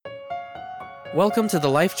Welcome to the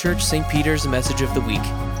Life Church St. Peter's Message of the Week.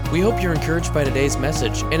 We hope you're encouraged by today's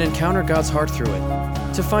message and encounter God's heart through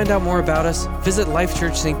it. To find out more about us, visit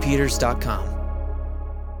lifechurchstpeters.com.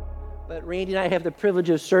 But Randy and I have the privilege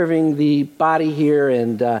of serving the body here,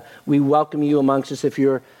 and we welcome you amongst us. If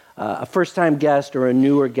you're a first-time guest or a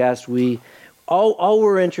newer guest, all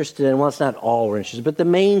we're interested in, well, it's not all we're interested in, but the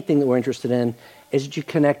main thing that we're interested in is that you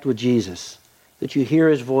connect with Jesus, that you hear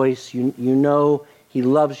his voice, you know he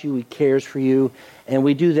loves you, he cares for you, and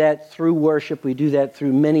we do that through worship. We do that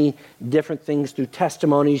through many different things, through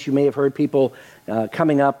testimonies. You may have heard people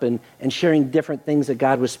coming up and sharing different things that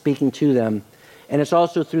God was speaking to them. And it's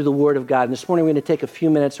also through the Word of God. And this morning we're going to take a few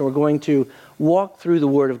minutes and we're going to walk through the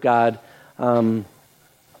Word of God. And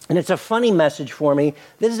it's a funny message for me.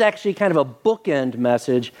 This is actually kind of a bookend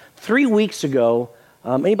message. 3 weeks ago,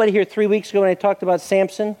 anybody here 3 weeks ago when I talked about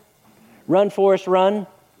Samson? Run, Forrest, run.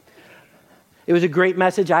 It was a great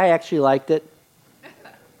message. I actually liked it.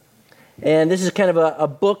 And this is kind of a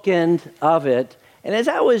bookend of it. And as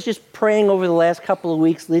I was just praying over the last couple of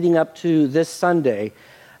weeks leading up to this Sunday,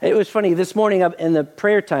 it was funny. This morning up in the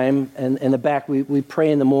prayer time in the back, we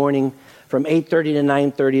pray in the morning from 8:30 to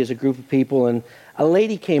 9:30 as a group of people. And a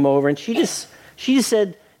lady came over and she just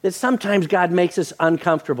said that sometimes God makes us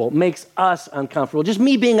uncomfortable, makes us uncomfortable. Just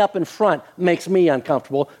me being up in front makes me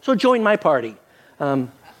uncomfortable. So join my party.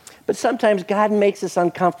 But sometimes God makes us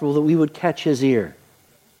uncomfortable that we would catch his ear.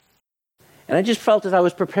 And I just felt as I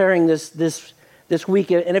was preparing this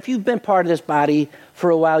week, and if you've been part of this body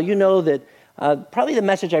for a while, you know that probably the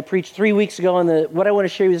message I preached 3 weeks ago and what I want to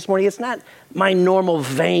share with you this morning, it's not my normal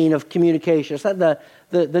vein of communication. It's not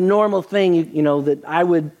the normal thing that I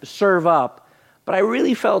would serve up. But I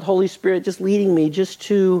really felt Holy Spirit just leading me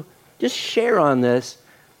to share on this.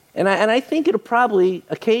 And I think it'll probably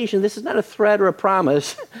occasion, this is not a threat or a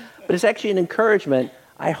promise, but it's actually an encouragement.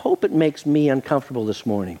 I hope it makes me uncomfortable this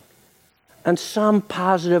morning. In some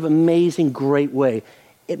positive, amazing, great way.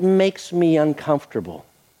 It makes me uncomfortable.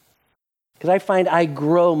 Because I find I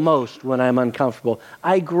grow most when I'm uncomfortable.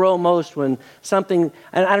 I grow most when something,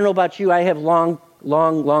 and I don't know about you, I have long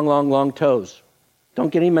toes. Don't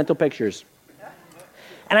get any mental pictures.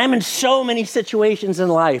 And I'm in so many situations in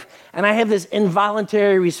life, and I have this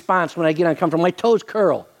involuntary response when I get uncomfortable. My toes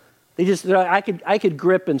curl. I could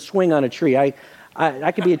grip and swing on a tree. I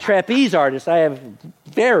could be a trapeze artist. I have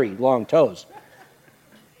very long toes.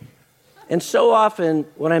 And so often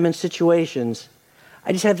when I'm in situations,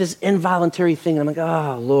 I just have this involuntary thing. And I'm like,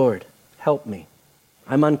 oh, Lord, help me.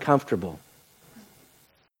 I'm uncomfortable.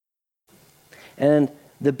 And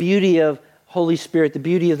the beauty of Holy Spirit, the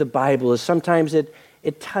beauty of the Bible is sometimes it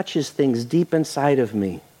touches things deep inside of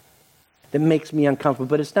me that makes me uncomfortable.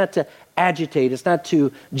 But it's not to agitate. It's not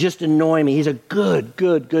to just annoy me. He's a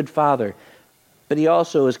good Father. But he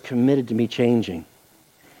also is committed to me changing.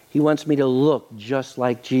 He wants me to look just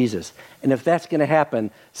like Jesus. And if that's going to happen,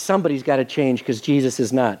 somebody's got to change because Jesus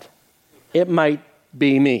is not. It might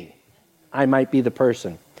be me. I might be the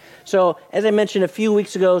person. So, as I mentioned a few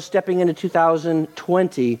weeks ago, stepping into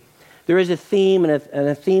 2020, there is a theme and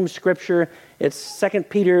a theme scripture. It's 2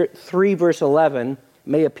 Peter 3, verse 11. It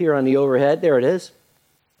may appear on the overhead. There it is.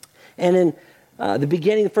 And in the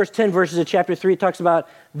beginning, the first 10 verses of chapter 3, it talks about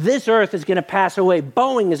this earth is going to pass away.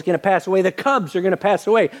 Boeing is going to pass away. The Cubs are going to pass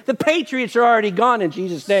away. The Patriots are already gone in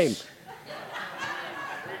Jesus' name.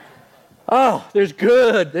 Oh, there's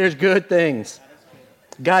good things.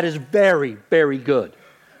 God is very, very good.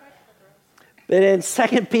 But in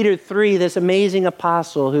 2 Peter 3, this amazing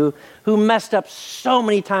apostle who messed up so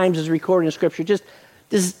many times is recorded in Scripture, just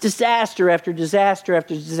disaster after disaster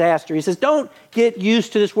after disaster. He says, don't get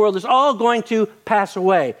used to this world. It's all going to pass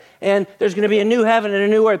away. And there's going to be a new heaven and a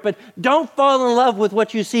new earth. But don't fall in love with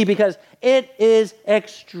what you see because it is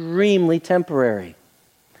extremely temporary.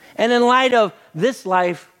 And in light of this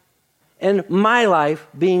life and my life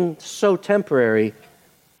being so temporary,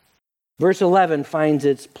 verse 11 finds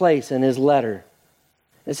its place in his letter.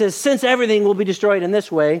 It says, since everything will be destroyed in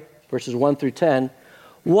this way, verses 1 through 10,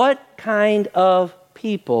 what kind of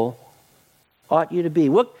people ought you to be?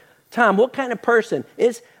 Tom, what kind of person?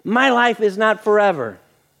 My life is not forever.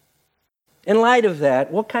 In light of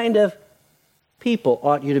that, what kind of people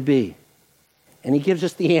ought you to be? And he gives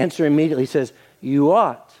us the answer immediately. He says, you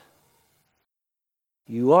ought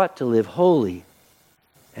to live holy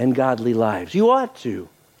and godly lives. You ought to.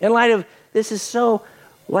 In light of this is so,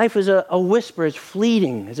 life is a whisper, it's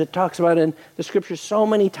fleeting, as it talks about in the scriptures so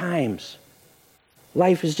many times.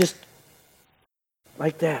 Life is just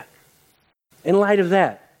like that. In light of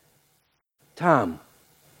that, Tom,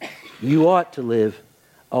 you ought to live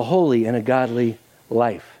a holy and a godly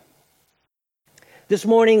life. This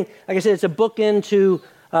morning, like I said, it's a bookend to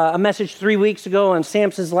a message 3 weeks ago on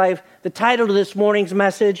Samson's life. The title of this morning's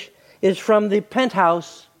message is From the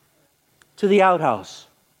Penthouse to the Outhouse.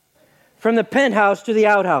 From the penthouse to the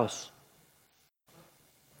outhouse.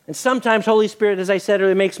 And sometimes Holy Spirit, as I said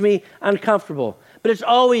earlier, makes me uncomfortable. But it's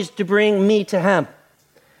always to bring me to Him.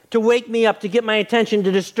 To wake me up, to get my attention,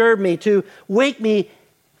 to disturb me, to wake me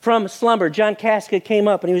from slumber. John Casca came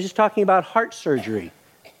up and he was just talking about heart surgery.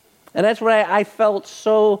 And that's what I felt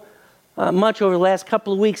so much over the last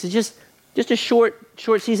couple of weeks. It's just a short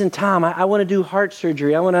season. Tom, I want to do heart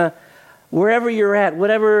surgery. I want to, wherever you're at,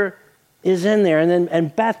 whatever is in there.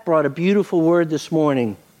 And Beth brought a beautiful word this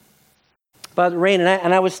morning about rain.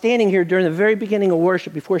 And I was standing here during the very beginning of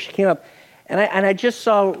worship before she came up, and I just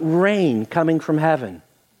saw rain coming from heaven.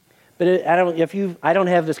 But I don't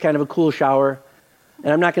have this kind of a cool shower,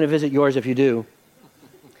 and I'm not going to visit yours if you do.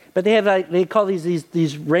 But they call these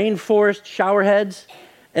rainforest shower heads,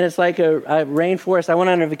 and it's like a rainforest. I went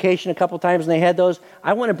on a vacation a couple times, and they had those.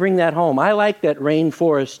 I want to bring that home. I like that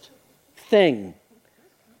rainforest thing.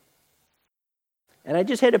 And I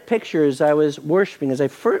just had a picture as I was worshiping, as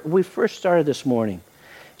we first started this morning.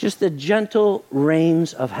 Just the gentle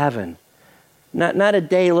rains of heaven. Not a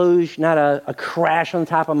deluge, not a crash on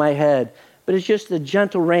top of my head, but it's just the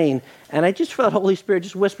gentle rain. And I just felt Holy Spirit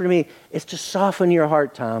just whisper to me, it's to soften your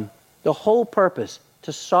heart, Tom. The whole purpose,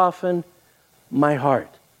 to soften my heart.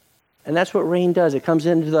 And that's what rain does. It comes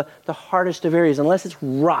into the hardest of areas. Unless it's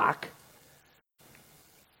rock,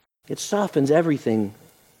 it softens everything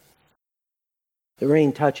the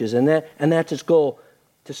rain touches. And that's its goal,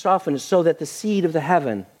 to soften it so that the seed of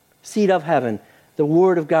heaven, the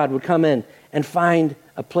Word of God would come in and find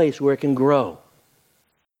a place where it can grow.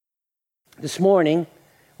 This morning,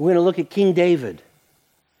 we're going to look at King David.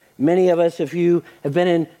 Many of us, if you have been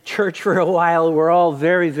in church for a while, we're all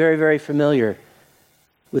very, very, very familiar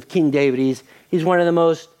with King David. He's one of the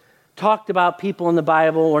most talked about people in the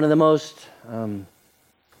Bible, one of the most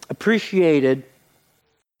appreciated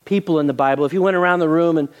people in the Bible. If you went around the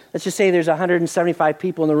room, and let's just say there's 175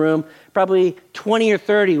 people in the room, probably 20 or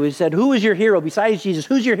 30 we said, who is your hero besides Jesus?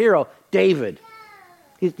 Who's your hero? David.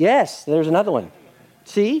 Yes, there's another one.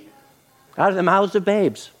 See? Out of the mouths of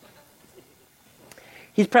babes.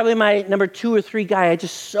 He's probably my number 2 or 3 guy. I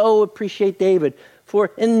just so appreciate David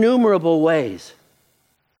for innumerable ways.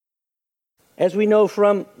 As we know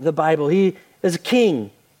from the Bible, he is a king.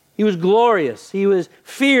 He was glorious. He was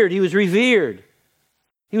feared. He was revered.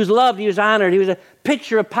 He was loved. He was honored. He was a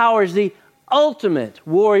picture of power as the ultimate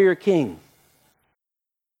warrior king.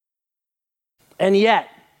 And yet,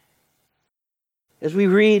 as we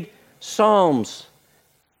read Psalms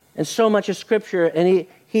and so much of Scripture, and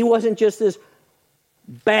he wasn't just this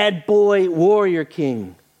bad boy warrior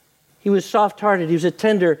king. He was soft-hearted. He was a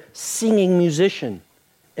tender singing musician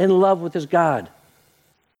in love with his God.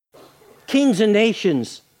 Kings and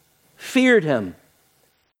nations feared him.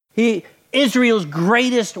 Israel's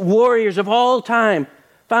greatest warriors of all time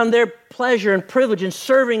found their pleasure and privilege in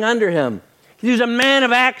serving under him. He was a man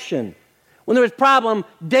of action. When there was a problem,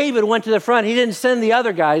 David went to the front. He didn't send the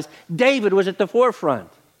other guys. David was at the forefront.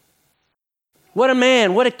 What a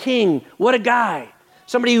man, what a king, what a guy.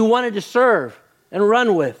 Somebody who wanted to serve and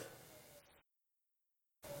run with.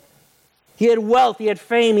 He had wealth, he had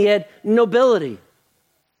fame, he had nobility.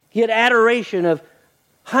 He had adoration of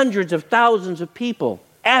hundreds of thousands of people.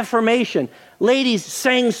 Affirmation. Ladies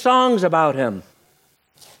sang songs about him.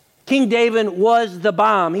 King David was the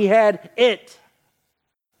bomb. He had it.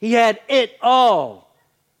 He had it all.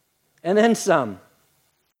 And then some.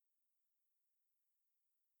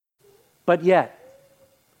 But yet,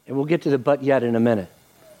 and we'll get to the but yet in a minute.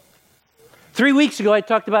 3 weeks ago, I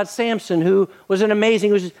talked about Samson, who was an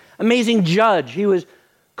amazing judge. He was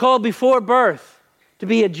called before birth to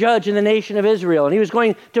be a judge in the nation of Israel, and he was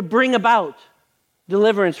going to bring about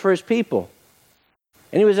deliverance for his people.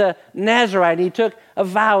 And he was a Nazirite, and he took a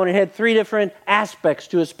vow, and it had 3 different aspects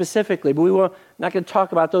to it specifically, but we were not going to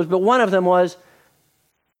talk about those. But one of them was,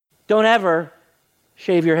 don't ever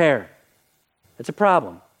shave your hair. It's a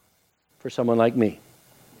problem for someone like me.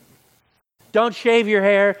 Don't shave your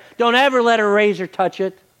hair. Don't ever let a razor touch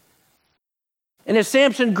it. And as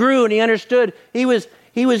Samson grew and he understood, he was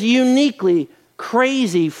uniquely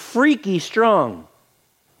crazy, freaky strong.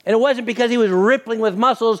 And it wasn't because he was rippling with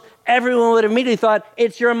muscles. Everyone would have immediately thought,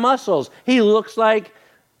 it's your muscles. He looks like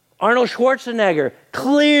Arnold Schwarzenegger.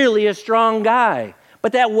 Clearly a strong guy.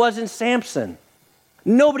 But that wasn't Samson.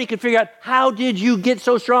 Nobody could figure out, how did you get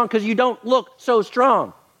so strong? Because you don't look so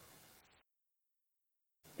strong.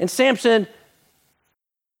 And Samson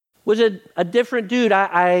was a different dude.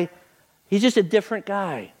 He's just a different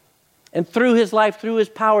guy. And through his life, through his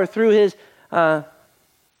power, through his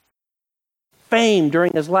fame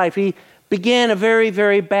during his life, he began a very,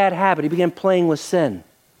 very bad habit. He began playing with sin.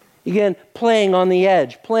 He began playing on the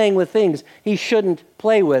edge, playing with things he shouldn't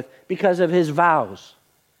play with because of his vows.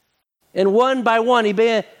 And one by one, he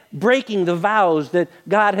began breaking the vows that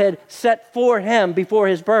God had set for him before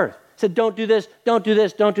his birth. He said, don't do this, don't do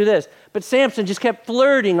this, don't do this. But Samson just kept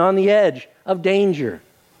flirting on the edge of danger.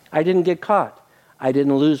 I didn't get caught. I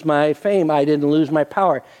didn't lose my fame. I didn't lose my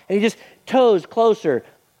power. And he just toes closer,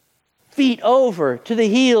 feet over, to the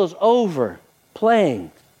heels over,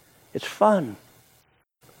 playing. It's fun.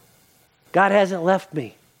 God hasn't left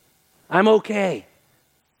me. I'm okay.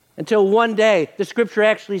 Until one day, the scripture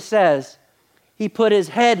actually says, he put his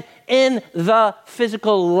head in the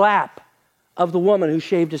physical lap of the woman who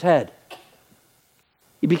shaved his head.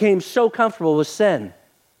 He became so comfortable with sin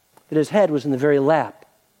that his head was in the very lap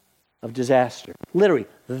of disaster. Literally,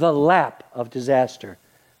 the lap of disaster.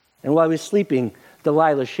 And while he was sleeping,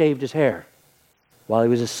 Delilah shaved his hair while he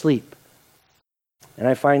was asleep. And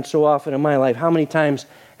I find so often in my life, how many times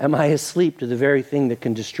am I asleep to the very thing that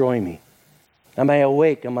can destroy me? Am I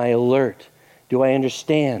awake? Am I alert? Do I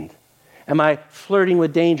understand? Am I flirting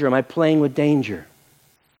with danger? Am I playing with danger?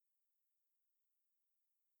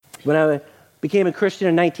 When I became a Christian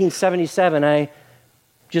in 1977, I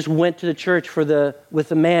just went to the church with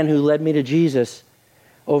the man who led me to Jesus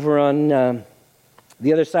over on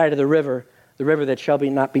the other side of the river that shall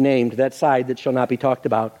not be named, that side that shall not be talked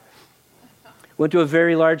about. Went to a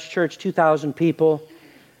very large church, 2,000 people.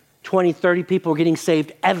 20, 30 people were getting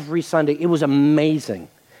saved every Sunday. It was amazing.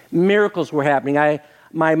 Miracles were happening.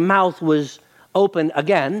 My mouth was open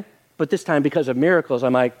again, but this time because of miracles.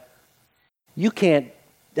 I'm like,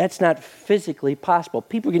 that's not physically possible.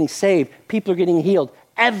 People are getting saved. People are getting healed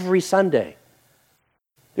every Sunday.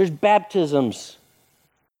 There's baptisms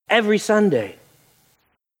every Sunday.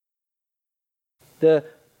 The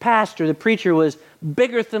pastor, the preacher was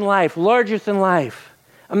bigger than life, larger than life.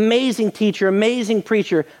 Amazing teacher, amazing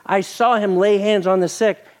preacher. I saw him lay hands on the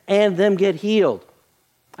sick and them get healed.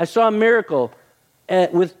 I saw a miracle. I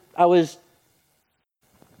was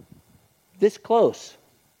this close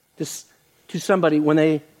to somebody when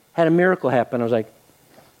they had a miracle happen. I was like,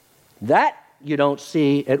 that you don't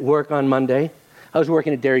see at work on Monday. I was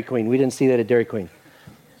working at Dairy Queen. We didn't see that at Dairy Queen.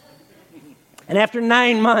 And after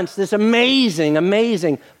 9 months, this amazing,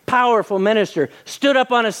 amazing, powerful minister stood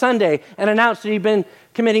up on a Sunday and announced that he'd been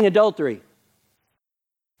committing adultery.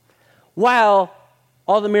 While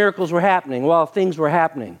all the miracles were happening, while things were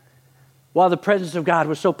happening, while the presence of God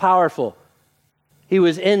was so powerful, he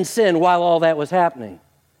was in sin while all that was happening.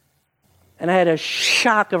 And I had a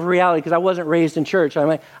shock of reality because I wasn't raised in church.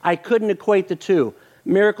 I couldn't equate the two.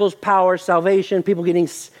 Miracles, power, salvation, people getting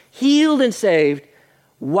healed and saved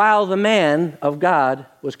while the man of God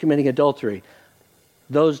was committing adultery.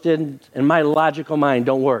 Those didn't, in my logical mind,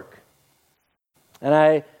 don't work. And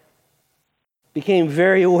I became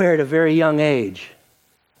very aware at a very young age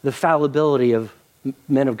the fallibility of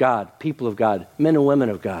men of God, people of God, men and women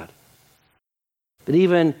of God. But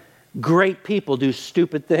even great people do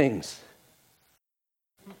stupid things.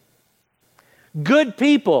 Good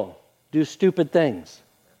people do stupid things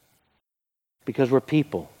because we're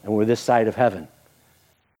people and we're this side of heaven.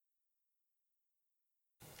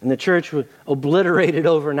 And the church was obliterated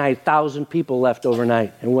overnight. 1,000 people left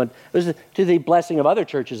overnight. And it was to the blessing of other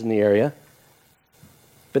churches in the area.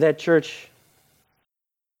 But that church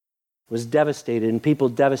was devastated and people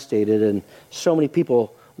devastated. And so many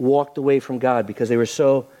people walked away from God because they were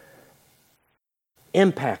so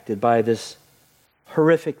impacted by this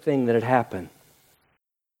horrific thing that had happened.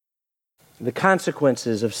 The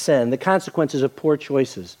consequences of sin, the consequences of poor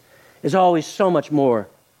choices is always so much more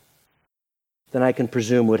than I can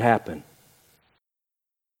presume would happen.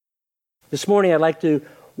 This morning, I'd like to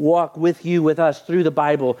walk with us through the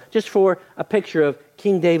Bible, just for a picture of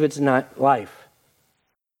King David's life,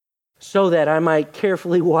 so that I might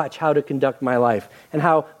carefully watch how to conduct my life and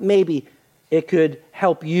how maybe it could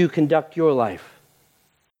help you conduct your life.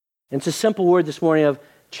 And it's a simple word this morning of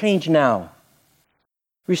change now,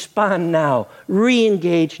 respond now,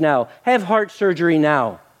 re-engage now, have heart surgery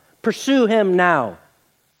now, pursue him now.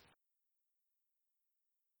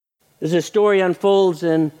 As a story unfolds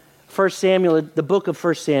in 1 Samuel, the book of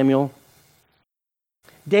 1 Samuel,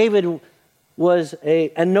 David was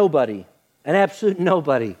a nobody, an absolute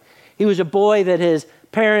nobody. He was a boy that his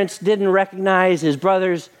parents didn't recognize, his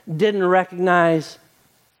brothers didn't recognize,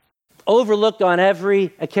 overlooked on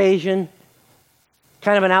every occasion,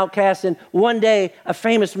 kind of an outcast. And one day, a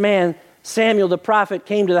famous man, Samuel the prophet,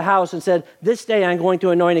 came to the house and said, "This day I'm going to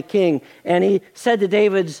anoint a king." And he said to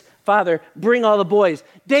David's Father, bring all the boys.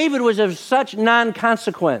 David was of such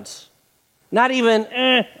non-consequence. Not even,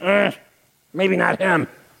 maybe not him.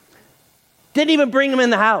 Didn't even bring him in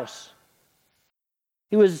the house.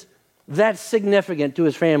 He was that significant to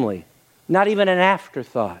his family. Not even an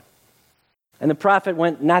afterthought. And the prophet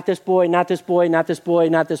went, not this boy, not this boy, not this boy,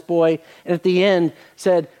 not this boy. And at the end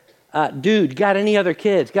said, dude, got any other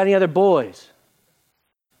kids? Got any other boys?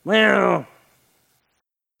 Well,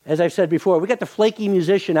 as I've said before, we got the flaky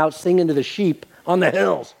musician out singing to the sheep on the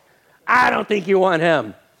hills. I don't think you want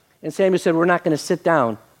him. And Samuel said, we're not going to sit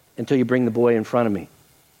down until you bring the boy in front of me.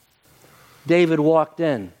 David walked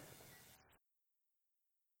in.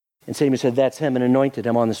 And Samuel said, that's him, and anointed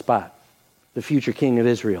him on the spot, the future king of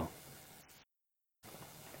Israel.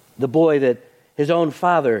 The boy that his own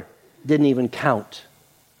father didn't even count.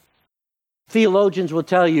 Theologians will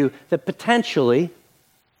tell you that potentially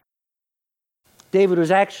David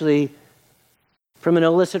was actually from an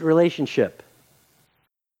illicit relationship,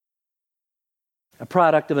 a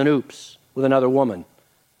product of an oops with another woman.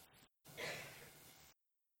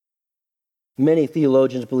 Many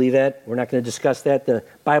theologians believe that. We're not going to discuss that. The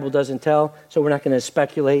Bible doesn't tell, so we're not going to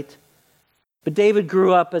speculate. But David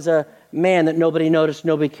grew up as a man that nobody noticed,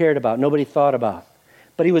 nobody cared about, nobody thought about.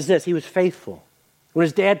 But he was this, he was faithful. When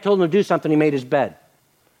his dad told him to do something, he made his bed.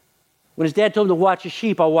 When his dad told him to watch his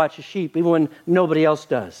sheep, I'll watch his sheep, even when nobody else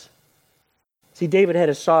does. See, David had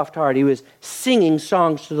a soft heart. He was singing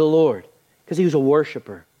songs to the Lord because he was a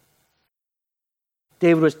worshiper.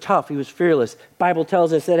 David was tough. He was fearless. The Bible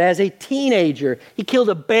tells us that as a teenager, he killed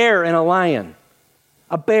a bear and a lion.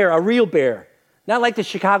 A bear, a real bear. Not like the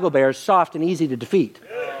Chicago Bears, soft and easy to defeat.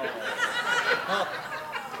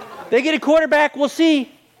 They get a quarterback, we'll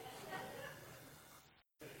see.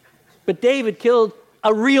 But David killed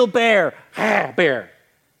a real bear. Bear.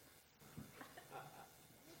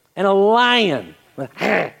 And a lion.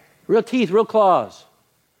 Real teeth, real claws.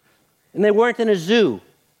 And they weren't in a zoo.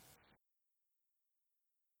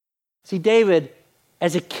 See, David,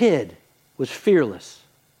 as a kid, was fearless.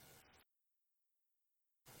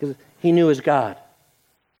 Because he knew his God.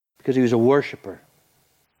 Because he was a worshiper.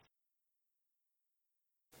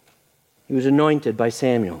 He was anointed by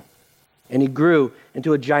Samuel. And he grew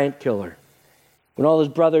into a giant killer. When all his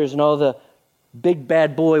brothers and all the big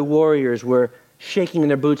bad boy warriors were shaking in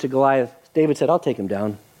their boots at Goliath, David said, I'll take him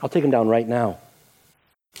down. I'll take him down right now.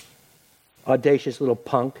 Audacious little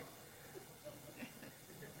punk.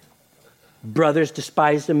 Brothers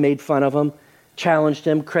despised him, made fun of him, challenged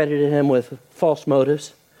him, credited him with false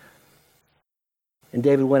motives. And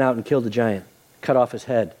David went out and killed the giant, cut off his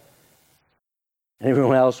head. And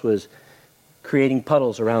everyone else was creating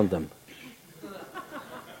puddles around them.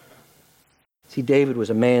 See, David was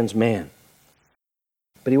a man's man.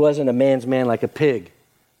 But he wasn't a man's man like a pig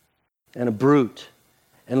and a brute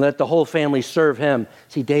and let the whole family serve him.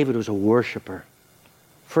 See, David was a worshiper.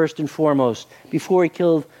 First and foremost, before he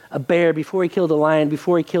killed a bear, before he killed a lion,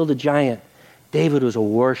 before he killed a giant, David was a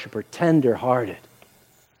worshiper, tender-hearted,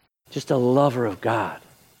 just a lover of God.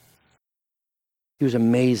 He was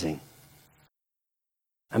amazing.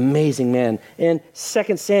 Amazing man. In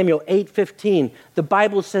 2 Samuel 8:15, the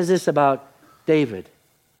Bible says this about David.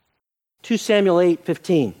 2 Samuel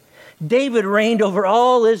 8:15. David reigned over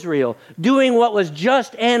all Israel, doing what was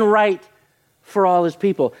just and right for all his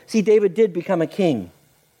people. See, David did become a king,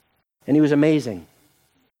 and he was amazing.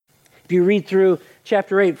 If you read through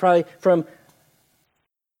chapter 8, probably from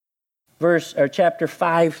chapter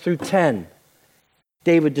 5 through 10,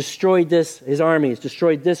 David destroyed his armies,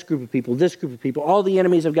 destroyed this group of people, all the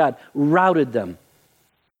enemies of God, routed them.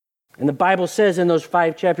 And the Bible says in those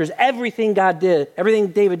 5 chapters, everything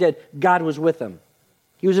David did, God was with him.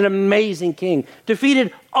 He was an amazing king.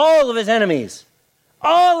 Defeated all of his enemies.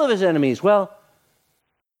 All of his enemies. Well,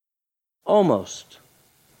 almost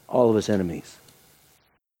all of his enemies.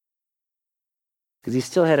 Because he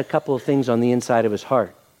still had a couple of things on the inside of his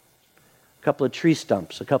heart. A couple of tree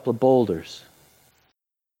stumps, a couple of boulders.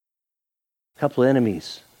 A couple of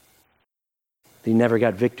enemies that he never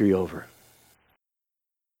got victory over.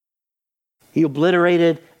 He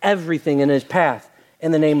obliterated everything in his path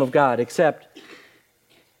in the name of God, except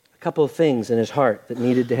a couple of things in his heart that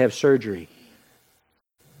needed to have surgery.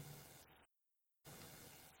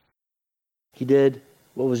 He did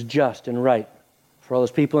what was just and right for all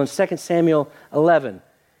his people. In 2 Samuel 11,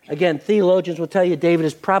 again, theologians will tell you David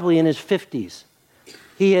is probably in his 50s.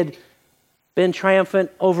 He had been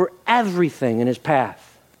triumphant over everything in his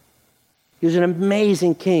path. He was an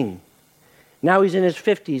amazing king. Now he's in his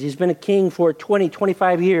 50s. He's been a king for 20,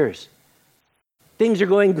 25 years. Things are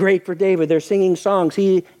going great for David. They're singing songs.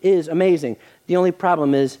 He is amazing. The only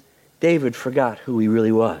problem is David forgot who he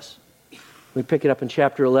really was. We pick it up in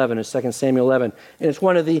chapter 11 in 2 Samuel 11. And it's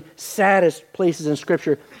one of the saddest places in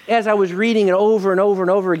Scripture. As I was reading it over and over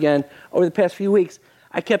and over again over the past few weeks,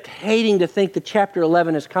 I kept hating to think that chapter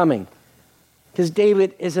 11 is coming. Because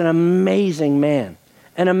David is an amazing man,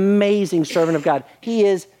 an amazing servant of God. He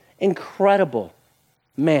is incredible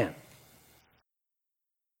man.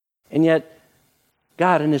 And yet,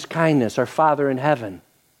 God in his kindness, our Father in heaven,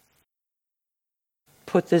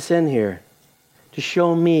 put this in here to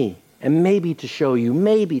show me, and maybe to show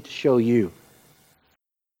you,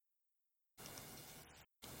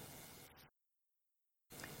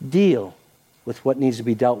 Deal with what needs to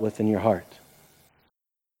be dealt with in your heart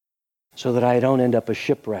so that I don't end up a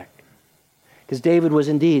shipwreck. Because David was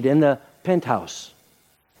indeed in the penthouse,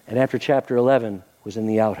 and after chapter 11 was in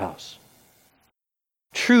the outhouse.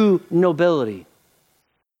 True nobility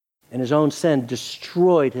and his own sin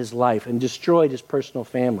destroyed his life and destroyed his personal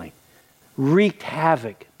family, wreaked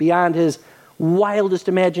havoc beyond his wildest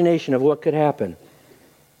imagination of what could happen.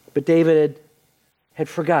 But David had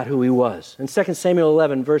forgot who he was. In 2 Samuel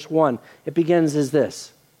 11, verse 1, it begins as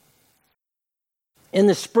this. In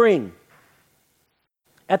the spring,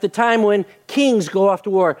 at the time when kings go off to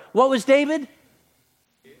war, what was David?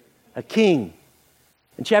 A king.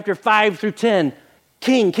 In chapter 5 through 10,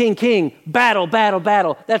 king, king, king, battle, battle,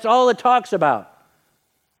 battle. That's all it talks about.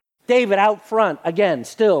 David out front, again,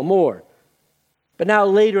 still more. But now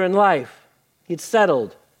later in life, he'd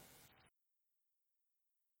settled.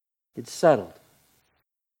 In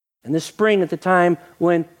the spring, at the time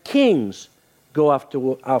when kings go off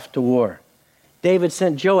to war, David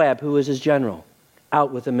sent Joab, who was his general,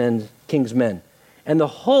 out with the king's men. And the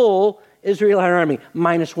whole Israelite army,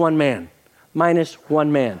 minus one man.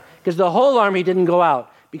 Because the whole army didn't go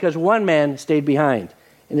out, because one man stayed behind,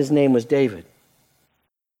 and his name was David.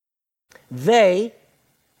 They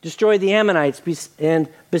destroyed the Ammonites and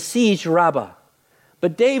besieged Rabbah.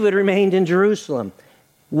 But David remained in Jerusalem.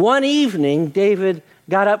 One evening, David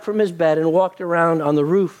got up from his bed and walked around on the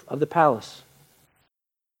roof of the palace.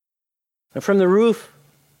 And from the roof,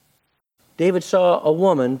 David saw a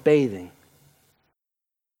woman bathing.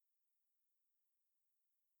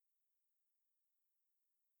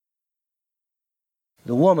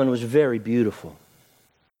 The woman was very beautiful.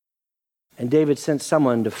 And David sent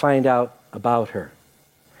someone to find out about her.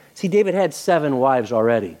 See, David had 7 wives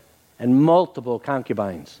already and multiple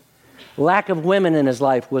concubines. Lack of women in his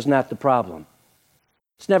life was not the problem.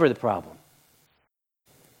 It's never the problem.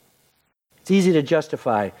 It's easy to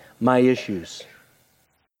justify my issues.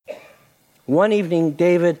 One evening,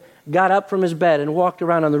 David got up from his bed and walked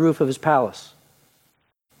around on the roof of his palace.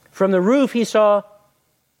 From the roof, he saw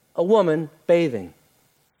a woman bathing.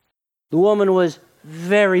 The woman was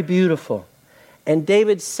very beautiful, and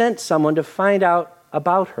David sent someone to find out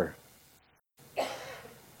about her.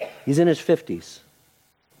 He's in his 50s.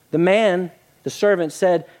 The man, the servant,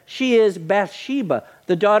 said, "She is Bathsheba,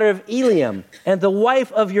 the daughter of Eliam, and the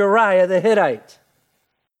wife of Uriah the Hittite."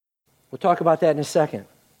 We'll talk about that in a second.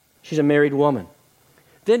 She's a married woman.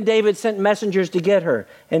 Then David sent messengers to get her,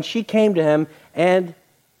 and she came to him, and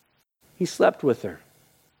he slept with her.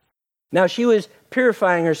 Now she was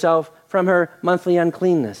purifying herself from her monthly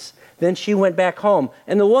uncleanness. Then she went back home,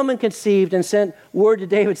 and the woman conceived and sent word to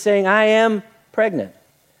David saying, "I am pregnant."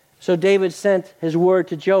 So David sent his word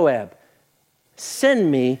to Joab,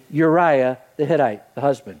 "Send me Uriah the Hittite, the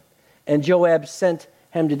husband." And Joab sent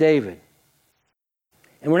him to David.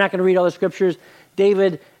 And we're not going to read all the scriptures.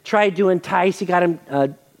 David tried to entice. He got him,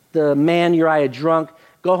 the man Uriah, drunk.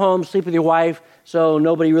 Go home, sleep with your wife, so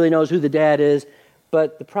nobody really knows who the dad is.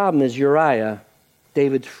 But the problem is Uriah,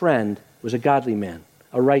 David's friend, was a godly man,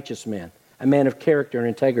 a righteous man, a man of character and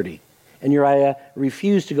integrity. And Uriah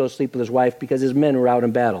refused to go sleep with his wife because his men were out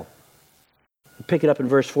in battle. Pick it up in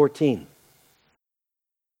verse 14.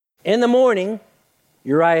 In the morning,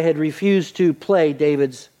 Uriah had refused to play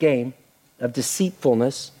David's game of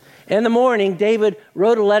deceitfulness. In the morning, David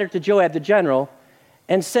wrote a letter to Joab, the general,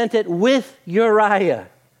 and sent it with Uriah.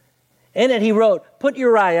 In it, he wrote, "Put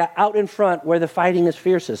Uriah out in front where the fighting is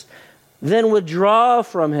fiercest. Then withdraw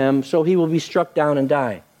from him so he will be struck down and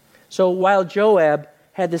die." So while Joab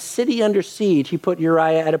had the city under siege, he put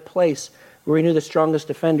Uriah at a place where he knew the strongest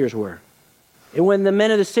defenders were. And when the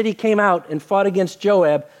men of the city came out and fought against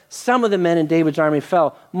Joab, some of the men in David's army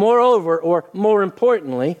fell. Moreover, or more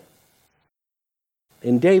importantly,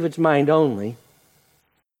 in David's mind only,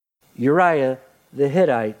 Uriah the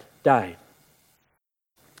Hittite died.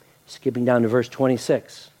 Skipping down to verse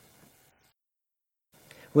 26.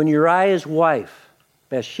 When Uriah's wife,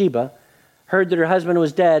 Bathsheba, heard that her husband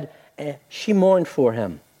was dead, she mourned for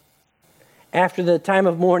him. After the time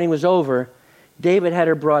of mourning was over, David had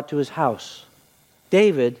her brought to his house.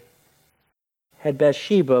 David had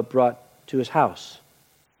Bathsheba brought to his house,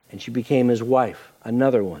 and she became his wife,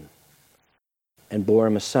 another one, and bore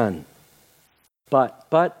him a son. But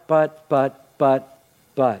the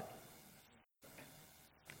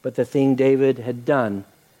thing David had done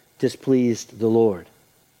displeased the Lord.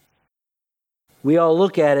 We all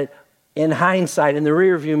look at it in hindsight, in the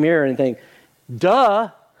rearview mirror, and think, duh.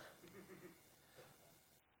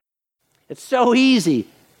 It's so easy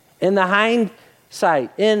in the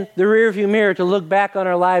hindsight, in the rearview mirror, to look back on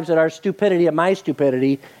our lives at our stupidity, at my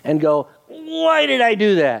stupidity, and go, why did I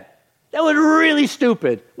do that? That was really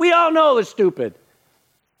stupid. We all know it was stupid.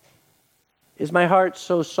 Is my heart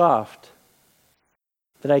so soft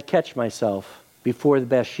that I catch myself before the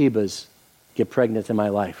Bathshebas get pregnant in my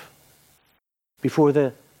life? Before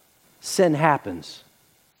the sin happens?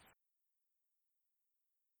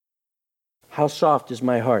 How soft is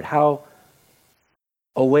my heart? How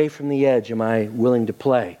away from the edge am I willing to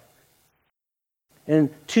play? In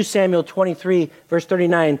 2 Samuel 23, verse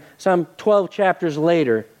 39, some 12 chapters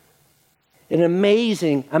later, an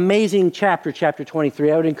amazing chapter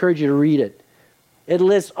 23. I would encourage you to read it. It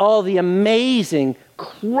lists all the amazing,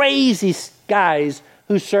 crazy guys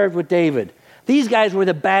who served with David. These guys were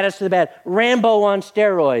the baddest of the bad. Rambo on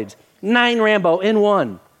steroids. 9 Rambo in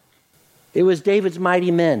one. It was David's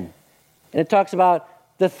mighty men. And it talks about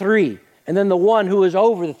the 3. And then the one who was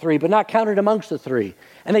over the 3, but not counted amongst the 3.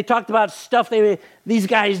 And they talked about stuff these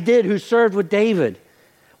guys did who served with David.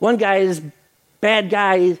 One guy is bad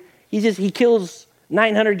guy. He kills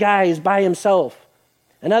 900 guys by himself.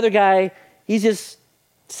 Another guy, he just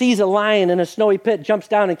sees a lion in a snowy pit, jumps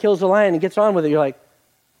down and kills the lion and gets on with it. You're like,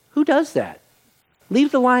 who does that?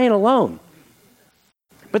 Leave the lion alone.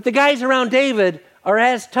 But the guys around David are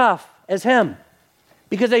as tough as him,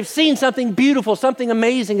 because they've seen something beautiful, something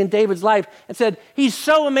amazing in David's life, and said, he's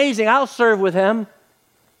so amazing, I'll serve with him.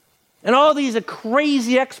 And all these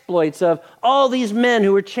crazy exploits of all these men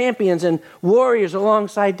who were champions and warriors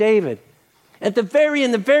alongside David. In the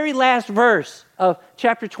very last verse of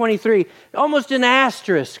chapter 23, almost an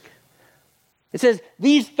asterisk, it says,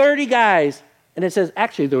 these 30 guys, and it says,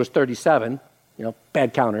 actually there was 37,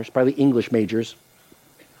 bad counters, probably English majors.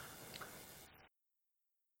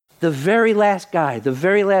 The very last guy, the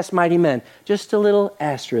very last mighty men, just a little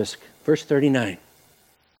asterisk, verse 39.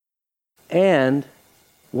 And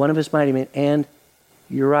one of his mighty men, and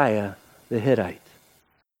Uriah the Hittite.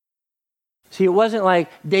 See, it wasn't like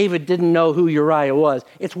David didn't know who Uriah was.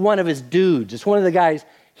 It's one of his dudes. It's one of the guys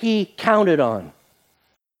he counted on.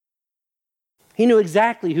 He knew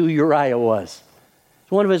exactly who Uriah was.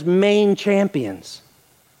 It's one of his main champions,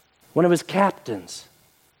 one of his captains.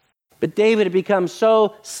 But David had become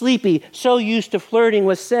so sleepy, so used to flirting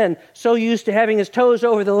with sin, so used to having his toes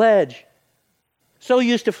over the ledge, so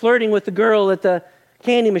used to flirting with the girl at the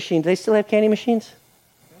candy machine. Do they still have candy machines?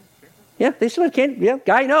 Yeah, they still have candy. Yeah,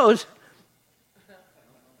 guy knows.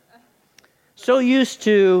 So used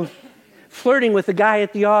to flirting with the guy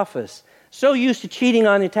at the office. So used to cheating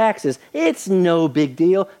on the taxes. It's no big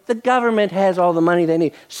deal. The government has all the money they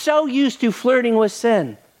need. So used to flirting with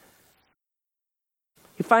sin.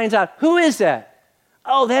 He finds out, who is that?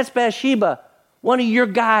 Oh, that's Bathsheba, one of your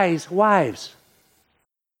guys' wives.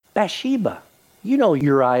 Bathsheba. You know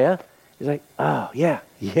Uriah. He's like, oh,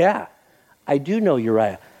 yeah, I do know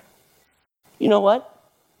Uriah. You know what?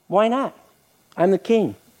 Why not? I'm the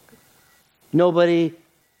king. Nobody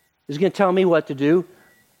is going to tell me what to do.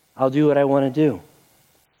 I'll do what I want to do.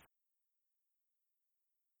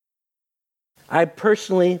 I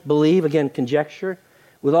personally believe, again, conjecture,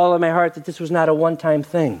 with all of my heart, that this was not a one-time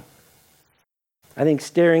thing. I think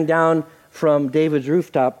staring down from David's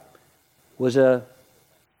rooftop was a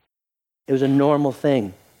normal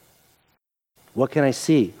thing. What can I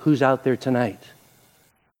see? Who's out there tonight?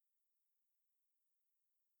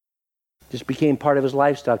 Just became part of his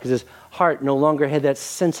lifestyle because his heart no longer had that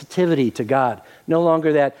sensitivity to God. No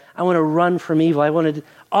longer that, I want to run from evil.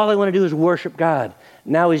 All I want to do is worship God.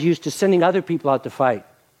 Now he's used to sending other people out to fight.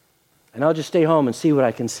 And I'll just stay home and see what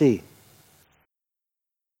I can see.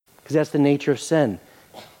 Because that's the nature of sin.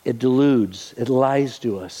 It deludes. It lies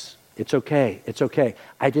to us. It's okay. It's okay.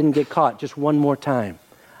 I didn't get caught. Just one more time.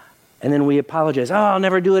 And then we apologize. Oh, I'll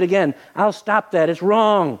never do it again. I'll stop that. It's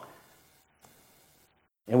wrong.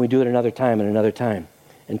 And we do it another time and another time.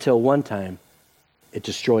 Until one time, it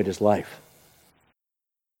destroyed his life.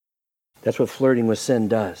 That's what flirting with sin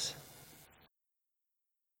does.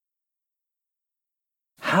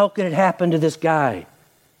 How could it happen to this guy?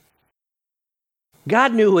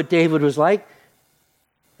 God knew what David was like.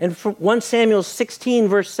 And from 1 Samuel 16,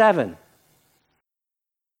 verse 7,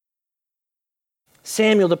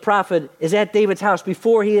 Samuel the prophet is at David's house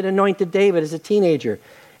before he had anointed David as a teenager.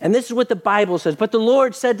 And this is what the Bible says. But the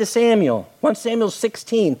Lord said to Samuel, 1 Samuel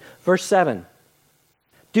 16, verse 7,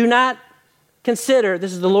 do not consider,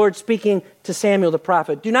 this is the Lord speaking to Samuel the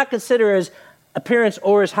prophet, do not consider his appearance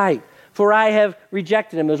or his height, for I have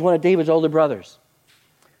rejected him as one of David's older brothers.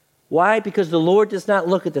 Why? Because the Lord does not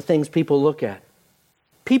look at the things people look at.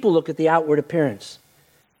 People look at the outward appearance,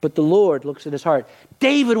 but the Lord looks at his heart.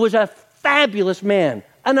 David was a fabulous man,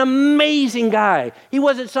 an amazing guy. He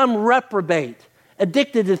wasn't some reprobate,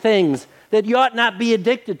 addicted to things that you ought not be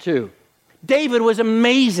addicted to. David was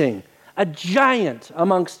amazing, a giant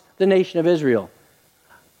amongst the nation of Israel.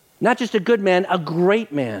 Not just a good man, a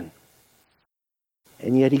great man.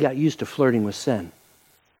 And yet he got used to flirting with sin.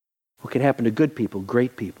 What can happen to good people,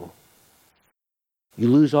 great people? You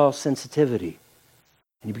lose all sensitivity.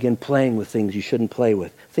 And you begin playing with things you shouldn't play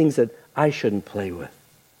with. Things that I shouldn't play with.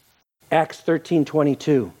 Acts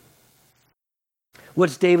 13:22.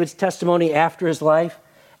 What's David's testimony after his life?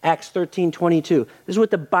 Acts 13:22. This is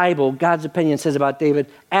what the Bible, God's opinion, says about David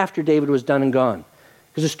after David was done and gone.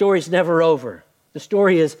 Because the story's never over. The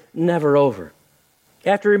story is never over.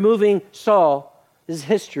 After removing Saul, this is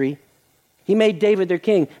history, he made David their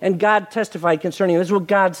king. And God testified concerning him. This is what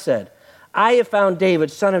God said. I have found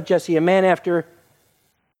David, son of Jesse, a man after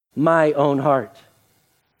my own heart.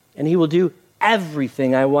 And he will do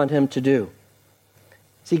everything I want him to do.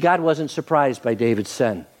 See, God wasn't surprised by David's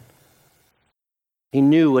sin. He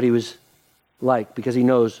knew what he was like because he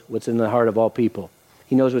knows what's in the heart of all people.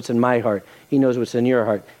 He knows what's in my heart. He knows what's in your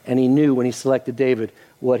heart. And he knew when he selected David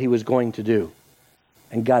what he was going to do.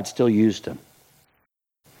 And God still used him.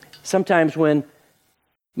 Sometimes when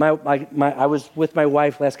I was with my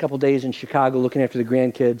wife last couple days in Chicago looking after the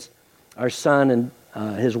grandkids, our son and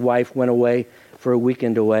his wife went away for a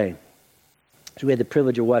weekend away. So we had the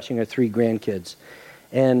privilege of watching our 3 grandkids.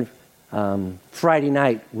 And Friday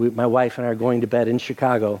night, my wife and I are going to bed in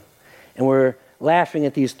Chicago, and we're laughing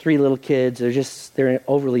at these 3 little kids. They're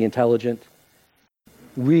overly intelligent,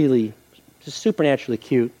 really just supernaturally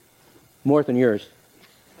cute, more than yours.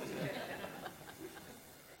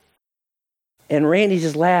 And Randy's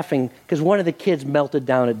just laughing because one of the kids melted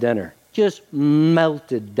down at dinner. Just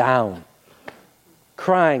melted down.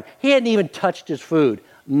 Crying. He hadn't even touched his food.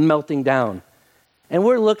 Melting down. And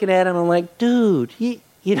we're looking at him and I'm like, dude, you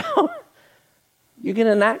know, you're going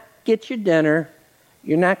to not get your dinner.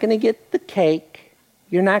 You're not going to get the cake.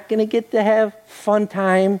 You're not going to get to have fun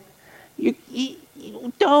time. You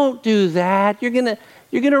don't do that. You're going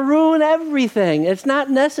to ruin everything. It's not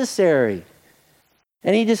necessary.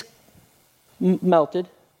 And he just melted,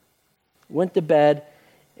 went to bed,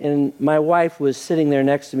 and my wife was sitting there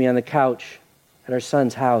next to me on the couch at our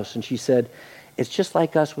son's house, and she said, it's just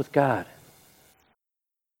like us with God.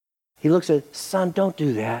 He looks at, son, don't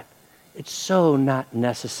do that. It's so not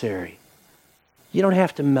necessary. You don't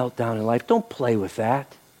have to melt down in life. Don't play with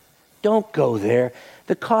that. Don't go there.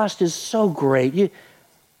 The cost is so great.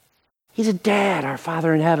 He's a dad, our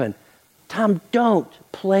Father in heaven. Tom, don't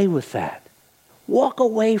play with that. Walk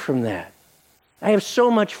away from that. I have so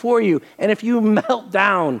much for you. And if you melt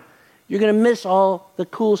down, you're going to miss all the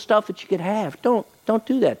cool stuff that you could have. Don't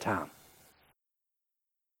do that, Tom.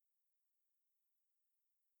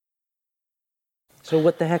 So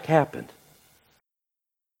what the heck happened?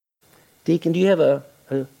 Deacon, do you have a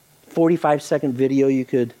 45-second video you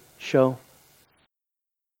could show?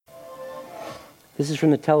 This is from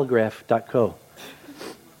the telegraph.co.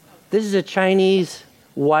 This is a Chinese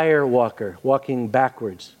wire walker walking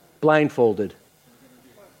backwards, blindfolded.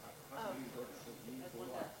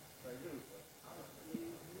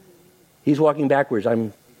 He's walking backwards.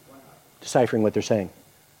 I'm deciphering what they're saying.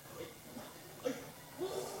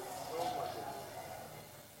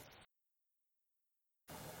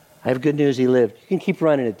 I have good news, he lived. You can keep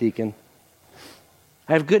running it, Deacon.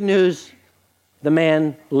 I have good news, the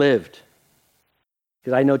man lived.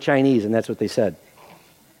 Because I know Chinese, and that's what they said.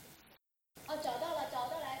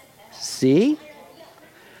 See?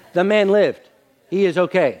 The man lived. He is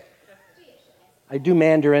okay. I do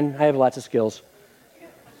Mandarin. I have lots of skills.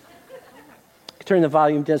 Turn the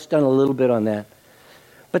volume just down a little bit on that.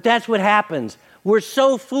 But that's what happens. We're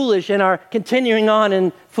so foolish and are continuing on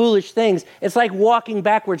in foolish things. It's like walking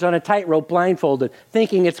backwards on a tightrope blindfolded,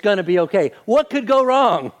 thinking it's going to be okay. What could go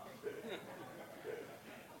wrong?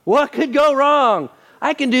 What could go wrong?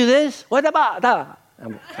 I can do this. What about that?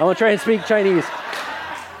 I'm going to try and speak Chinese.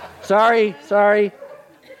 Sorry. I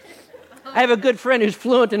have a good friend who's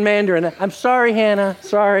fluent in Mandarin. I'm sorry, Hannah.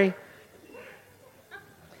 Sorry.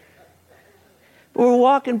 But we're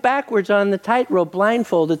walking backwards on the tightrope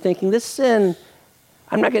blindfolded, thinking this sin,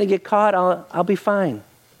 I'm not going to get caught. I'll be fine.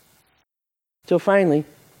 Till finally,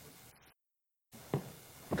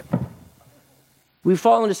 we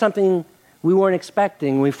fall into something we weren't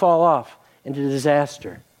expecting. We fall off into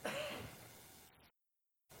disaster.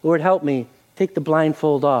 Lord, help me. Take the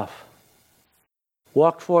blindfold off.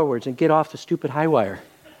 Walk forwards and get off the stupid high wire.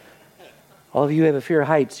 All of you have a fear of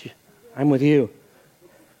heights. I'm with you.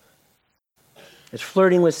 It's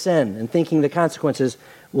flirting with sin and thinking the consequences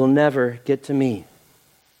will never get to me.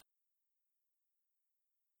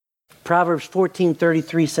 Proverbs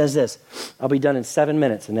 14:33 says this. I'll be done in 7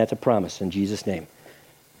 minutes, and that's a promise in Jesus' name.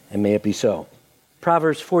 And may it be so.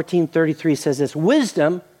 Proverbs 14:33 says this.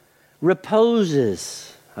 Wisdom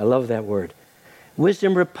reposes. I love that word.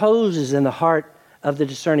 Wisdom reposes in the heart of the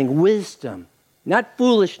discerning. Wisdom. Not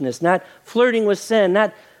foolishness, not flirting with sin,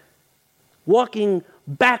 not walking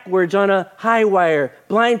backwards on a high wire,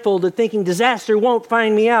 blindfolded, thinking disaster won't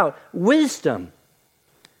find me out. Wisdom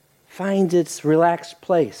finds its relaxed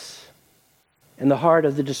place in the heart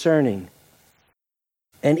of the discerning.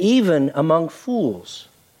 And even among fools,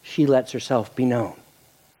 she lets herself be known.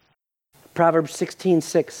 Proverbs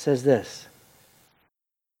 16:6 says this.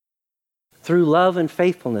 Through love and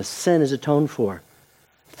faithfulness, sin is atoned for.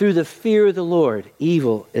 Through the fear of the Lord,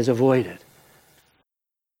 evil is avoided.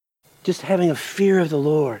 Just having a fear of the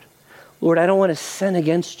Lord. Lord, I don't want to sin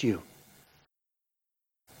against you.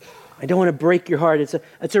 I don't want to break your heart.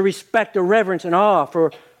 It's a respect, a reverence, and awe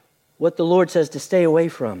for what the Lord says to stay away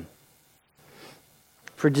from.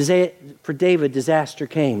 For David, disaster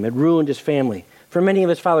came. It ruined his family. For many of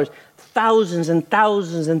his followers, thousands and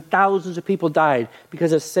thousands and thousands of people died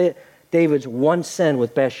because of David's one sin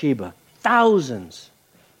with Bathsheba. Thousands.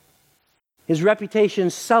 His reputation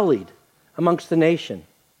sullied amongst the nation.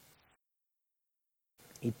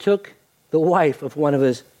 He took the wife of one of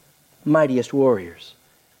his mightiest warriors.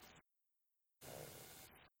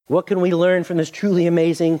 What can we learn from this truly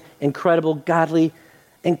amazing, incredibly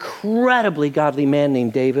godly man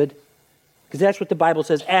named David? Because that's what the Bible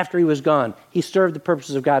says after he was gone. He served the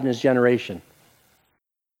purposes of God in his generation.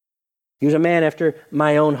 He was a man after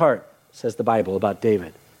my own heart, says the Bible about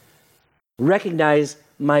David. Recognize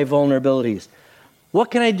my vulnerabilities.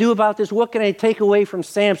 What can I do about this? What can I take away from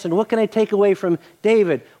Samson? What can I take away from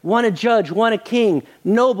David? One a judge, one a king,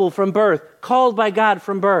 noble from birth, called by God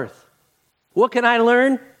from birth. What can I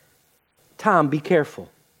learn? Tom, be careful.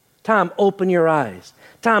 Tom, open your eyes.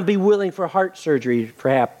 Tom, be willing for heart surgery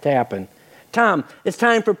perhaps to happen. Tom, it's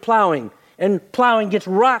time for plowing. And plowing gets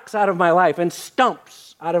rocks out of my life and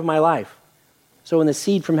stumps out of my life. So when the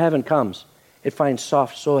seed from heaven comes, it finds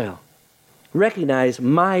soft soil. Recognize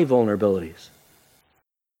my vulnerabilities.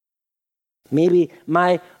 Maybe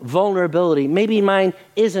my vulnerability, maybe mine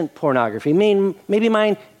isn't pornography. Maybe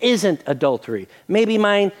mine isn't adultery. Maybe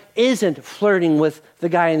mine isn't flirting with the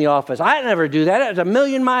guy in the office. I never do that. It's a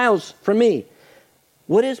million miles from me.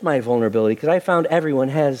 What is my vulnerability? Because I found everyone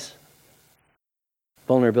has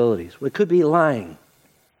vulnerabilities. It could be lying.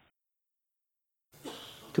 It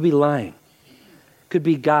could be lying. It could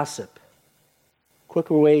be gossip.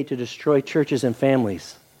 Quicker way to destroy churches and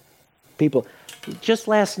families. People. Just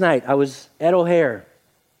last night, I was at O'Hare,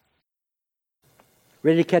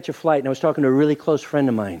 ready to catch a flight, and I was talking to a really close friend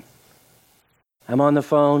of mine. I'm on the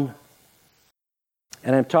phone,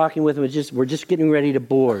 and I'm talking with him. We're just getting ready to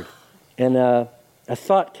board. And a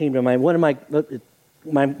thought came to mind. One of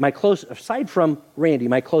my close, aside from Randy,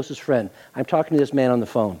 my closest friend, I'm talking to this man on the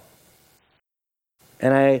phone.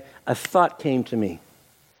 And a thought came to me.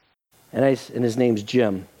 And his name's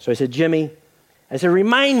Jim. So I said, Jimmy,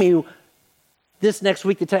 remind me this next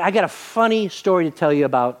week to tell you, I got a funny story to tell you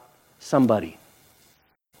about somebody.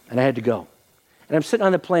 And I had to go. And I'm sitting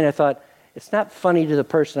on the plane, I thought, it's not funny to the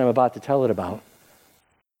person I'm about to tell it about.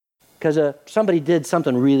 Because somebody did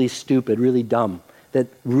something really stupid, really dumb, that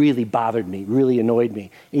really bothered me, really annoyed me.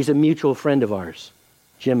 He's a mutual friend of ours,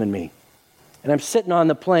 Jim and me. And I'm sitting on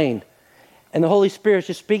the plane, and the Holy Spirit's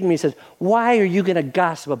just speaking to me. He says, why are you going to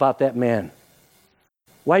gossip about that man?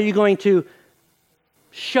 Why are you going to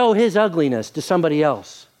show his ugliness to somebody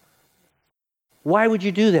else? Why would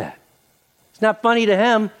you do that? It's not funny to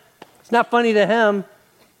him. It's not funny to him.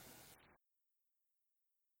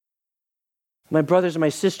 My brothers and my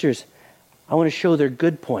sisters, I want to show their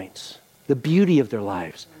good points, the beauty of their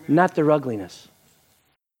lives, not their ugliness.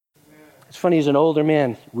 It's funny, as an older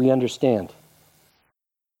man, we understand.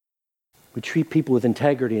 We treat people with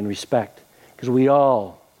integrity and respect because we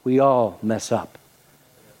all mess up.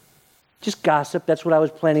 Just gossip, that's what I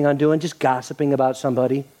was planning on doing, just gossiping about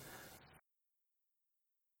somebody.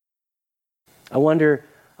 I wonder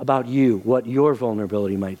about you, what your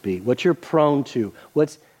vulnerability might be, what you're prone to,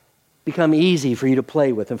 what's become easy for you to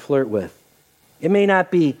play with and flirt with. It may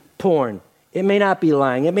not be porn. It may not be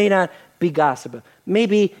lying. It may not be gossip.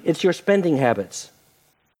 Maybe it's your spending habits.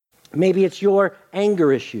 Maybe it's your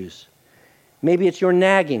anger issues. Maybe it's your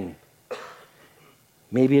nagging.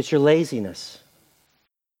 Maybe it's your laziness.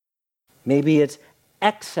 Maybe it's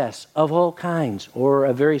excess of all kinds or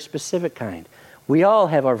a very specific kind. We all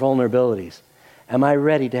have our vulnerabilities. Am I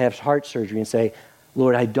ready to have heart surgery and say,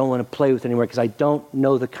 Lord, I don't want to play with it anymore because I don't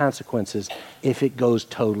know the consequences if it goes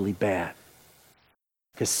totally bad?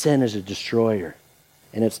 Because sin is a destroyer.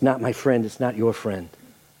 And it's not my friend, it's not your friend.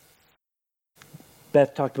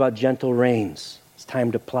 Beth talked about gentle rains. It's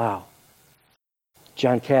time to plow.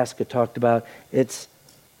 John Casca talked about it's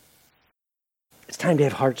time to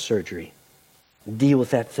have heart surgery. Deal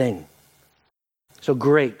with that thing. So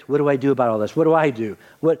great. What do I do about all this? What do I do?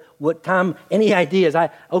 What Tom, any ideas?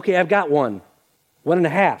 I've got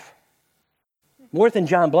 1.5. More than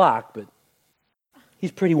John Block, but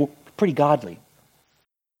he's pretty godly.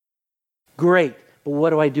 Great. But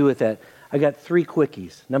what do I do with that? I got 3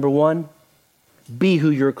 quickies. Number 1, be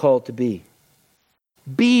who you're called to be.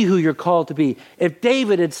 Be who you're called to be. If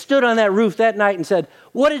David had stood on that roof that night and said,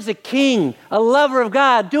 what is a king, a lover of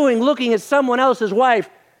God, doing looking at someone else's wife?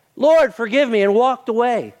 Lord, forgive me, and walked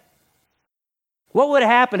away. What would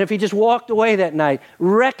happen if he just walked away that night,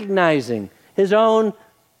 recognizing his own,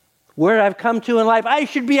 where I've come to in life? I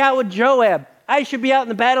should be out with Joab. I should be out in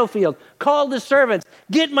the battlefield. Call the servants.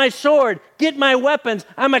 Get my sword. Get my weapons.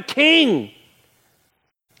 I'm a king.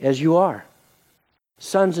 As you are.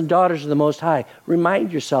 Sons and daughters of the Most High,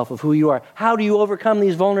 remind yourself of who you are. How do you overcome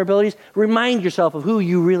these vulnerabilities? Remind yourself of who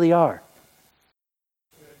you really are.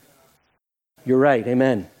 You're right,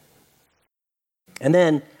 amen. And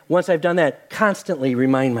then, once I've done that, constantly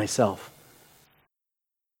remind myself.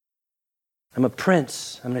 I'm a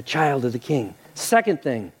prince. I'm a child of the king. Second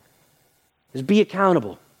thing is be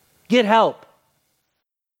accountable. Get help.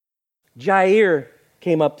 Jair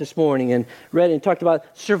came up this morning and read and talked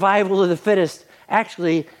about survival of the fittest.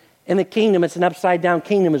 Actually, in the kingdom, it's an upside-down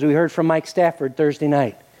kingdom, as we heard from Mike Stafford Thursday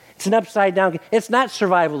night. It's an upside-down. It's not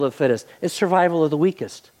survival of the fittest. It's survival of the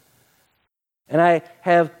weakest. And I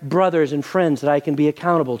have brothers and friends that I can be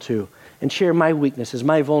accountable to and share my weaknesses,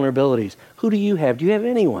 my vulnerabilities. Who do you have? Do you have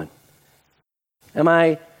anyone? Am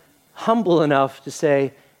I humble enough to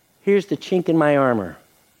say, here's the chink in my armor.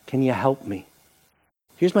 Can you help me?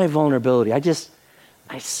 Here's my vulnerability.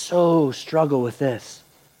 I so struggle with this.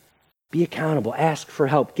 Be accountable. Ask for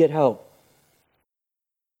help. Get help.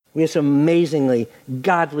 We have some amazingly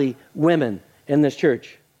godly women in this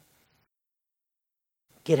church.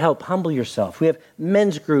 Get help. Humble yourself. We have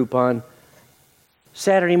men's group on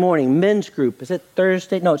Saturday morning. Men's group. Is it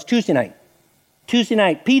Thursday? No, it's Tuesday night. Tuesday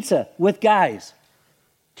night, pizza with guys.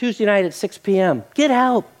 Tuesday night at 6 p.m. Get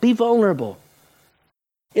help. Be vulnerable.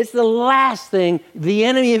 It's the last thing the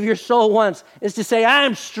enemy of your soul wants is to say,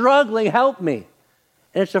 I'm struggling, help me.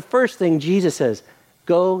 And it's the first thing Jesus says,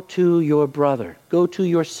 go to your brother, go to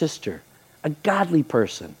your sister, a godly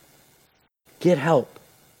person. Get help.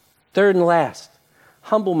 Third and last,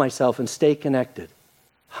 humble myself and stay connected.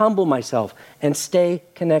 Humble myself and stay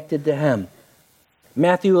connected to him.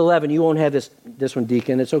 Matthew 11, you won't have this one,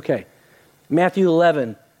 Deacon, it's okay. Matthew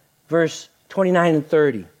 11, verse 29 and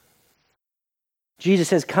 30. Jesus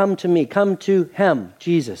says, come to me, come to him,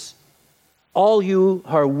 Jesus. All you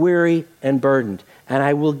are weary and burdened, and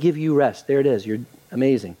I will give you rest. There it is. You're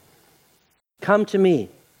amazing. Come to me,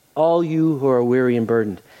 all you who are weary and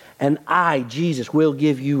burdened, and I, Jesus, will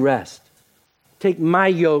give you rest. Take my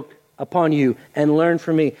yoke upon you and learn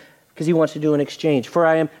from me, because he wants to do an exchange. For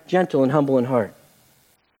I am gentle and humble in heart,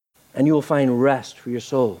 and you will find rest for your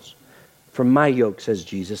souls. For my yoke, says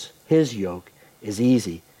Jesus, his yoke is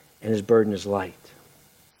easy and his burden is light.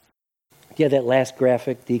 Do you have that last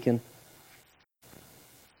graphic, Deacon?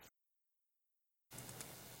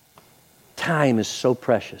 Time is so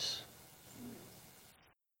precious.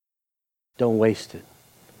 Don't waste it.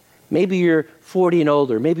 Maybe you're 40 and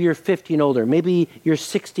older. Maybe you're 50 and older. Maybe you're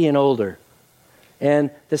 60 and older.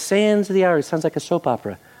 And the sands of the hour, it sounds like a soap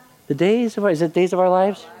opera. Is it Days of Our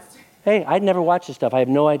Lives? Hey, I'd never watched this stuff. I have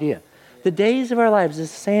no idea. The days of our lives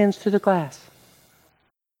is sands through the glass.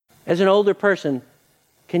 As an older person,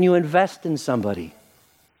 can you invest in somebody?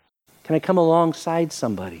 Can I come alongside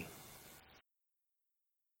somebody?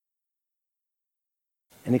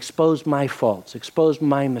 And expose my faults, expose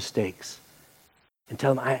my mistakes, and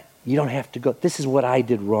tell them, you don't have to go. This is what I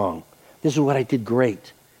did wrong. This is what I did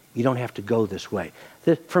great. You don't have to go this way.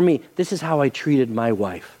 For me, this is how I treated my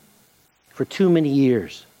wife for too many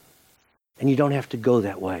years. And you don't have to go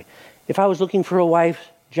that way. If I was looking for a wife,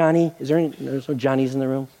 Johnny, there's no Johnnies in the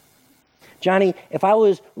room? Johnny, if I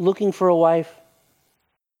was looking for a wife,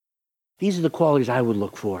 these are the qualities I would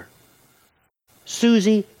look for.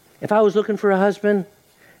 Susie, if I was looking for a husband,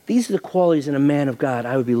 these are the qualities in a man of God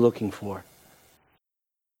I would be looking for.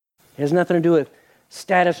 It has nothing to do with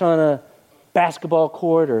status on a basketball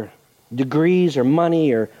court or degrees or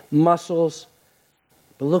money or muscles.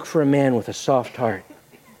 But look for a man with a soft heart.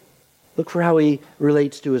 Look for how he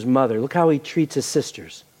relates to his mother. Look how he treats his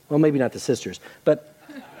sisters. Well, maybe not the sisters, but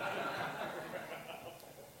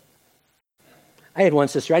I had one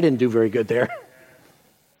sister. I didn't do very good there.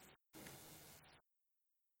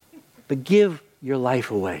 But give your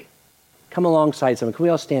life away. Come alongside someone. Can we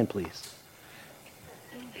all stand, please?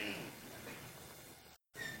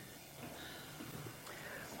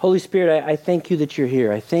 Holy Spirit, I thank you that you're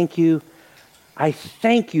here. I thank you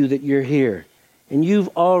that you're here. And you've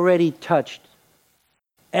already touched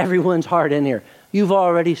everyone's heart in here. You've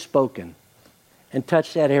already spoken and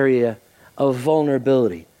touched that area of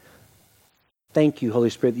vulnerability. Thank you, Holy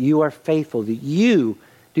Spirit, that you are faithful, that you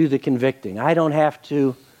do the convicting. I don't have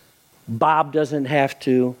to. Bob doesn't have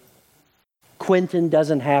to. Quentin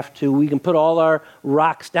doesn't have to. We can put all our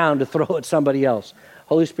rocks down to throw at somebody else.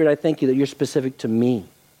 Holy Spirit, I thank you that you're specific to me.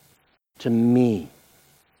 To me.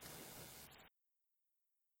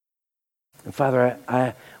 And Father,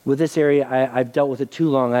 I with this area, I've dealt with it too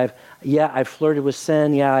long. I've flirted with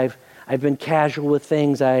sin. Yeah, I've been casual with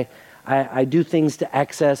things. I do things to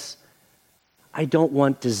excess. I don't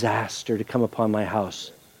want disaster to come upon my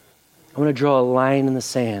house. I want to draw a line in the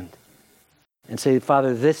sand and say,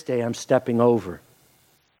 Father, this day I'm stepping over.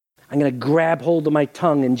 I'm going to grab hold of my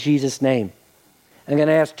tongue in Jesus' name. I'm going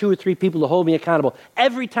to ask 2 or 3 people to hold me accountable.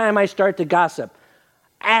 Every time I start to gossip,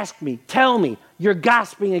 ask me, tell me, you're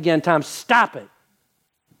gossiping again, Tom. Stop it.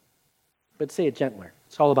 But say it gentler.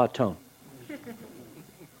 It's all about tone.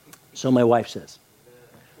 So my wife says.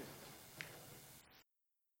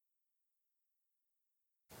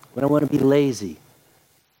 When I want to be lazy,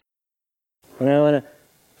 when I want to,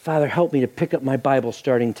 Father, help me to pick up my Bible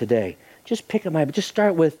starting today. Just pick up just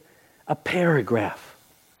start with a paragraph.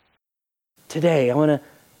 Today, I want to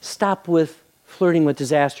stop with flirting with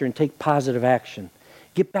disaster and take positive action.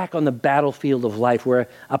 Get back on the battlefield of life where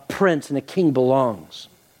a prince and a king belongs.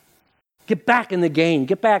 Get back in the game.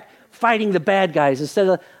 Get back fighting the bad guys instead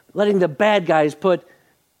of letting the bad guys put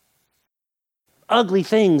ugly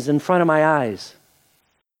things in front of my eyes.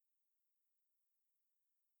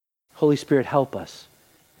 Holy Spirit, help us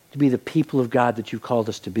to be the people of God that you've called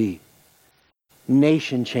us to be.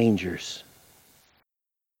 Nation changers.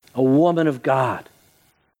 A woman of God.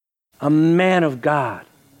 A man of God.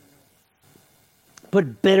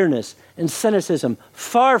 Put bitterness and cynicism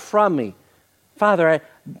far from me. Father, I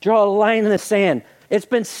draw a line in the sand. It's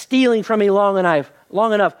been stealing from me long enough,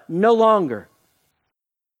 no longer.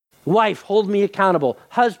 Wife, hold me accountable.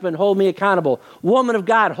 Husband, hold me accountable. Woman of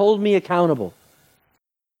God, hold me accountable.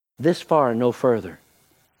 This far and no further.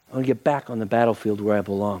 I want to get back on the battlefield where I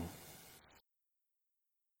belong.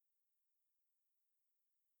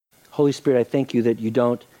 Holy Spirit, I thank you that you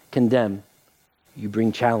don't condemn, you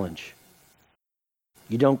bring challenge.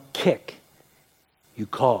 You don't kick, you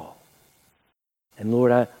call. And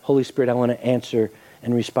Lord, Holy Spirit, I want to answer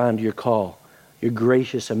and respond to your call, your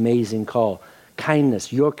gracious, amazing call.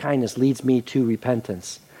 Kindness, your kindness leads me to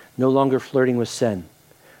repentance. No longer flirting with sin.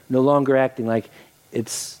 No longer acting like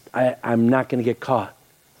I'm not going to get caught.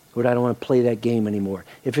 Lord, I don't want to play that game anymore.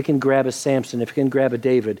 If it can grab a Samson, if it can grab a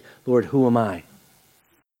David, Lord, who am I?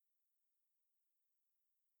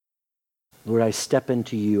 Lord, I step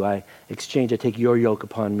into you. I take your yoke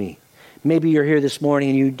upon me. Maybe you're here this morning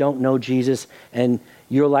and you don't know Jesus and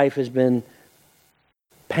your life has been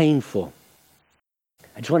painful.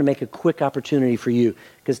 I just want to make a quick opportunity for you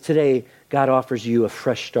because today God offers you a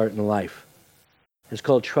fresh start in life. It's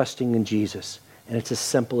called trusting in Jesus. And it's as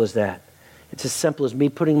simple as that. It's as simple as me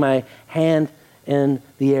putting my hand in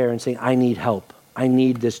the air and saying, I need help. I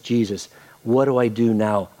need this Jesus. What do I do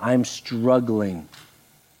now? I'm struggling.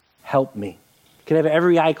 Help me. You can have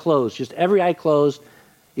every eye closed, just every eye closed.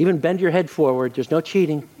 Even bend your head forward. There's no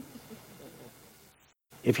cheating.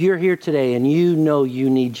 If you're here today and you know you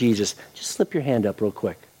need Jesus, just slip your hand up real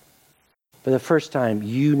quick. For the first time,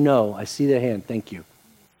 you know, I see that hand, thank you.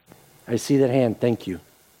 I see that hand, thank you.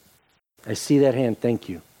 I see that hand, thank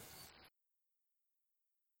you.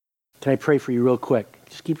 Can I pray for you real quick?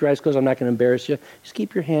 Just keep your eyes closed. I'm not going to embarrass you. Just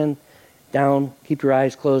keep your hand down. Keep your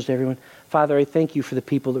eyes closed, everyone. Father, I thank you for the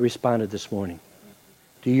people that responded this morning.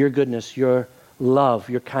 To your goodness, your love,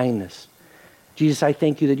 your kindness. Jesus, I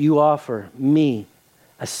thank you that you offer me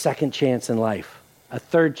a second chance in life, a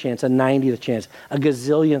third chance, a 90th chance, a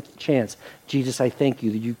gazillionth chance. Jesus, I thank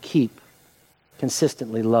you that you keep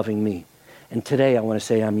consistently loving me. And today I want to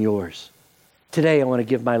say I'm yours. Today I want to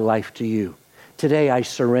give my life to you. Today I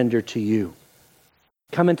surrender to you.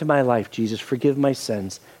 Come into my life, Jesus. Forgive my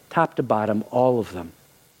sins, top to bottom, all of them.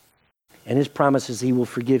 And his promise is he will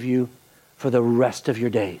forgive you for the rest of your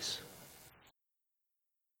days.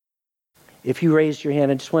 If you raised your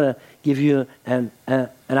hand, I just want to give you an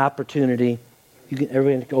opportunity.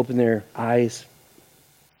 Everyone can open their eyes.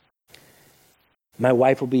 My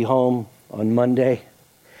wife will be home on Monday,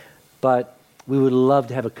 but we would love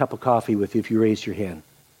to have a cup of coffee with you if you raised your hand.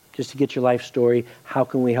 Just to get your life story. How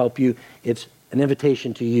can we help you? It's an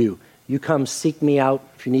invitation to you. You come seek me out.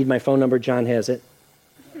 If you need my phone number, John has it.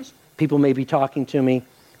 People may be talking to me.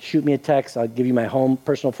 Shoot me a text. I'll give you my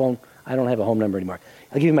personal phone. I don't have a home number anymore.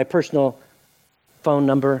 I'll give you my personal phone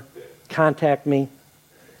number. Contact me.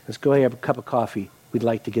 Let's go ahead and have a cup of coffee. We'd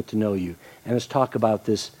like to get to know you. And let's talk about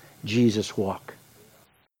this Jesus walk.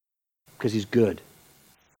 Because he's good.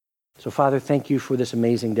 So, Father, thank you for this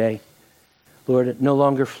amazing day. Lord, no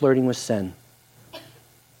longer flirting with sin.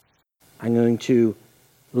 I'm going to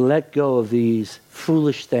let go of these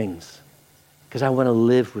foolish things because I want to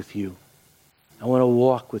live with you. I want to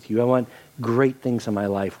walk with you. I want great things in my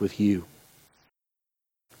life with you.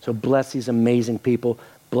 So bless these amazing people.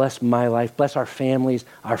 Bless my life. Bless our families,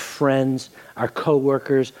 our friends, our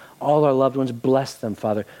co-workers, all our loved ones. Bless them,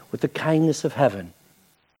 Father, with the kindness of heaven.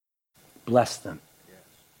 Bless them.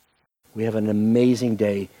 We have an amazing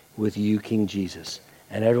day with you, King Jesus.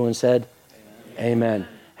 And everyone said, Amen.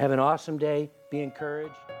 Have an awesome day. Be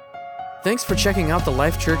encouraged. Thanks for checking out the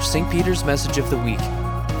Life Church St. Peter's Message of the Week.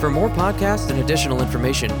 For more podcasts and additional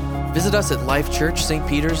information, visit us at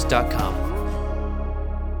lifechurchstpeters.com.